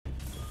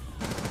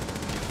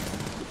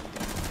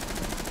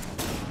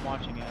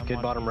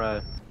Kid bottom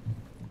right.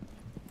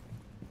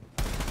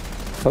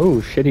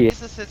 Oh, shitty. He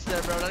just sits there,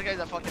 bro. That guy's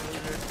a fucking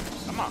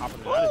loser. I'm not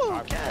hopping Woo,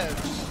 that.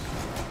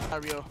 Kev.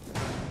 Not real.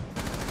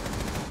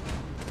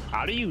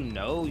 How do you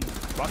know? You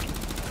fucking.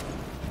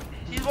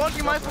 He's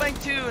walking my flank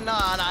too.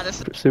 Nah,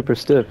 this is Super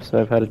stiff, so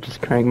I've had to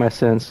just crank my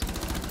sense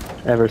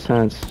ever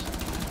since.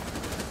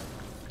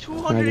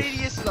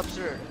 280 is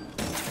absurd.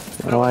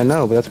 Oh, I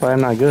know, but that's why I'm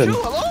not good. Drew,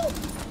 hello?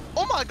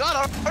 Oh my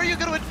god, are you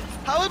good with...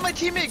 How is my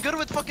teammate good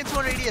with fucking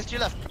 280 to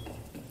your left?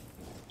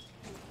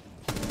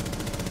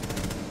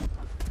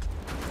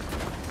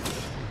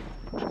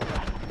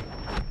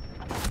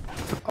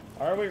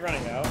 Are we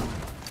running out?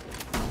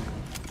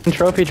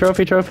 Trophy,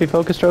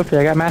 focus trophy,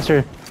 I got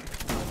master.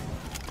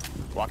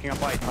 Walking up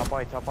white, top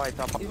white.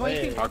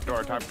 Hey. Top door,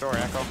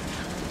 echo.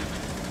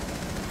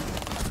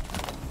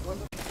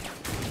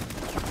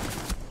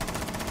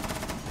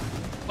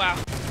 Wow.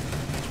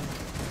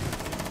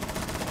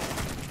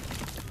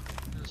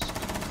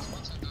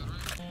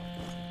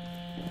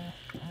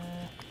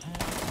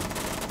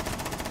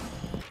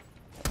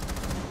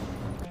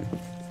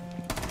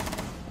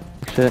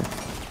 Shit.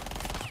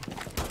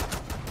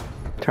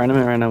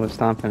 Tournament right now with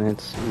Stomping,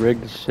 it's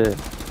rigged as shit.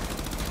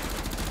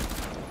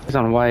 He's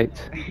on white.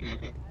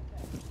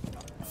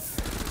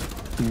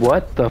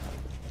 What the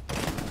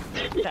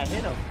I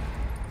hit him.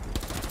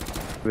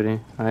 f***?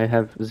 I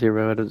have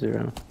 0 out of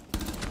 0.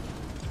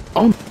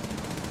 Oh!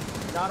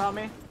 Not on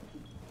me.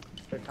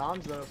 For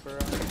Tom's though, for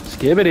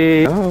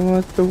Skibbity! I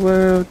want the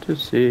world to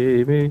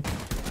see me.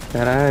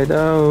 And I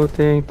don't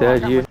think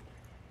that you...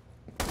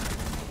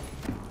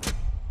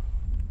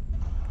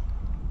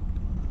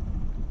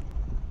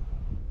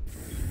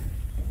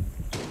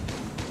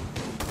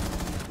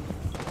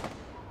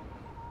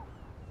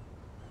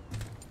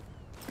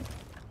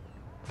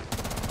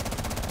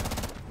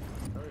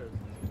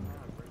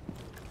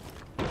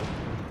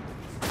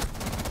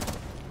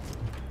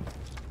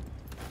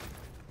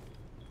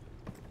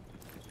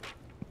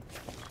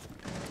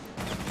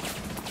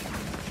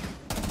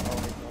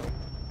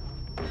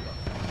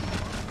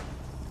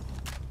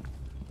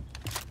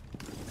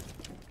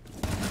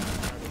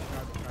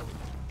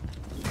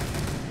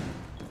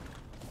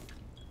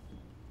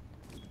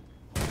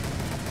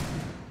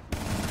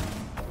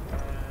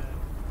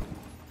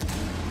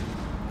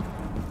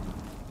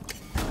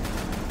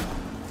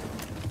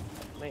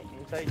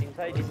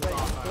 inside.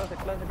 Close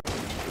it.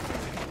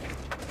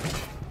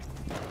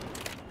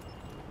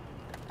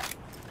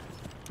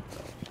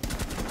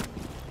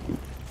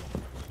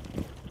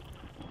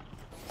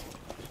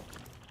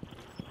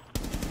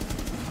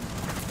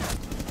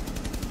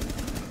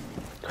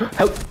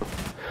 Help!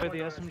 With the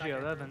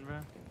SMG-11, bro.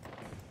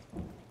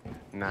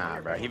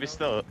 Nah, bro, he was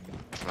still.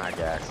 I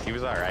guess he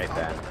was all right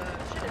then.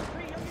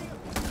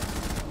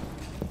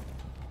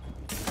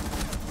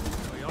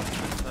 Oh, y'all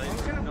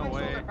inside? No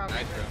way.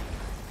 Nice, bro.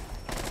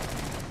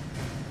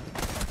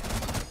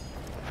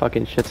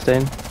 Fucking shit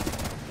stain.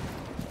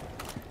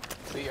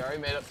 So you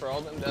already made up for all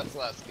them deaths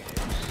last game.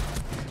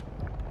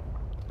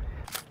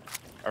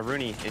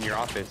 Rooney in your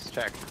office.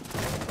 Check.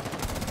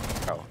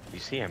 Oh, you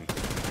see him?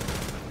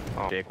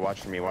 Oh, Jake,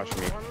 watch for me.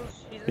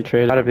 He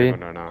traded. Gotta be.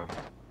 No.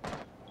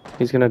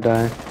 He's gonna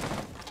die.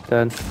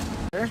 Dead.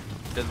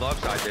 Did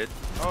left side, did.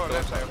 Oh,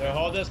 left side. Yeah,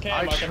 hold this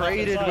cam. I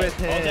traded with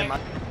him.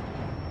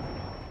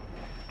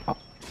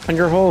 On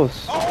your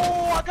holes.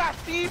 Oh, I got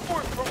feed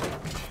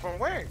from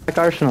where? Like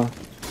Arsenal.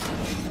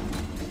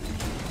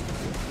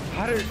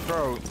 How did,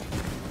 bro?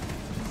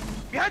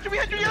 Behind you,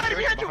 behind you!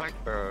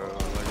 Bro,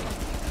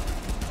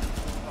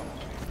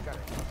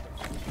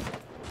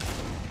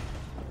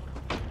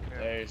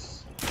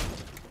 Nice.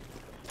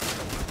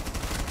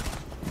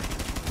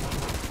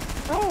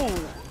 Bro!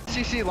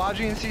 CC,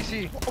 Logi and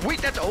CC. Wait,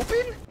 that's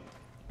open?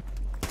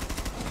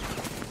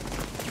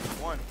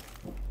 One.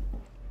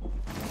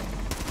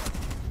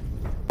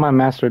 My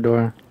master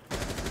door.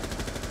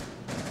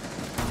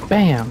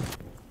 Bam!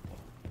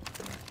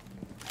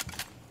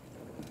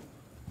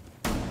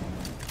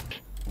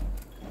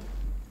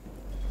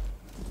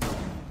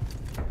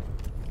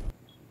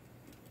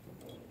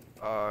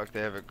 They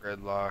have a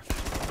gridlock.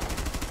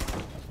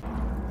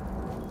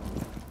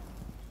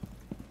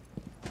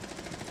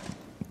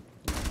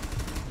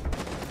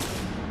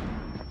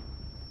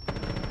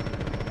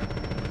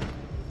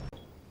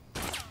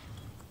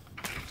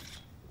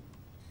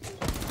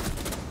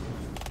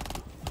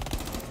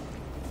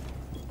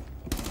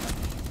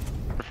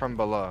 From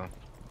below.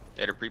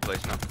 they had a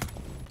pre-place now.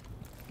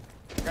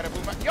 Gotta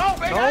move my. Yo,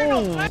 man,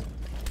 No!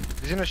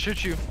 He's gonna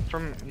shoot you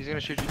from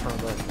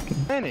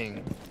above.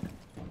 Planning.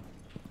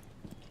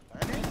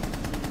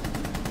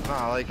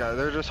 Nah, like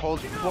they're just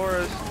holding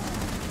floors.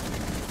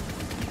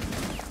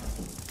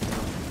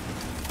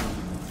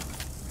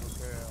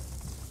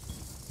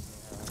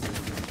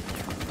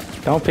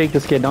 Don't peek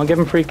this kid. Don't give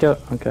him freak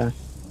out. Okay.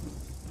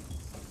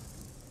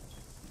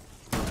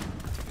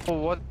 Oh,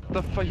 what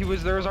the fuck?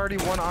 There was already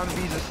one on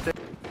Visa stick.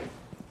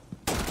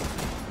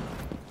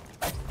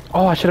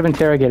 Oh, I should have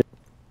interrogated.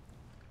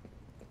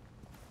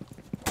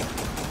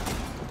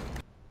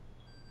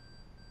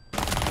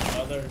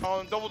 other.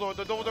 On double door,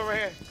 the double door right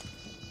here.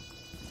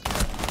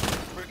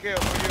 For kill,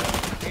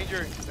 for you.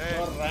 Injured.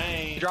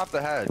 Hey. Drop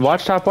the head.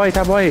 Watch top white,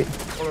 top white.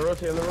 On the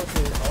rotate, on the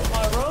rotate. Oh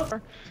my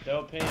bro.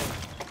 Still pinned.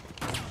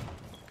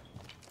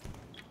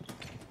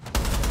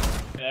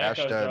 Ash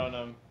Echo's dead. throwing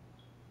him.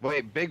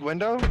 Wait, big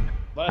window?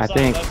 Left I side,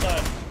 think- left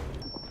side.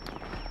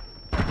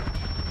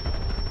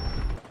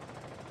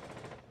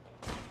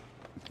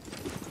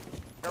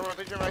 Got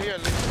rotation right here,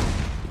 Lee.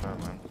 Oh,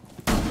 man.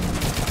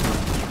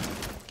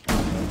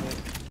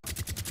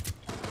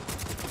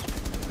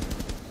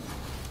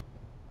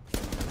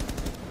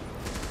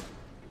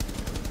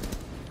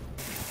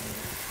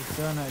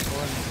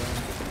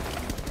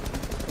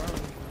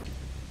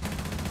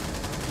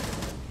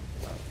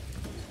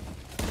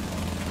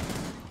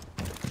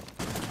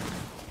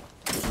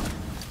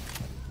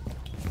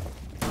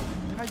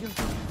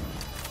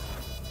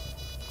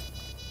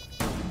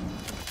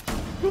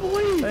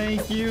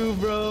 Thank you,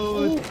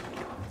 bro.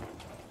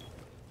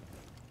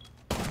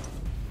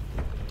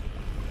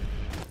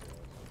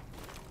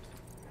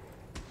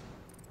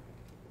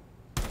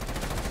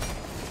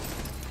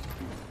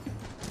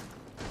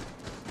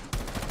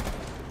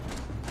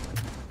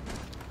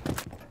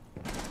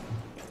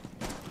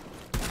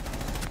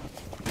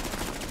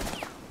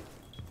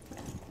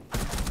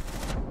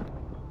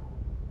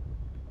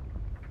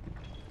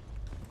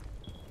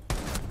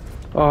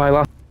 Oh, I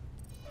lost.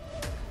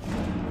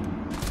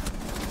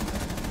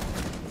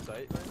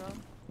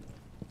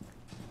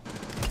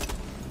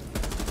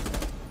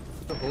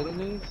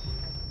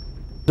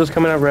 Just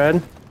coming up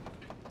red.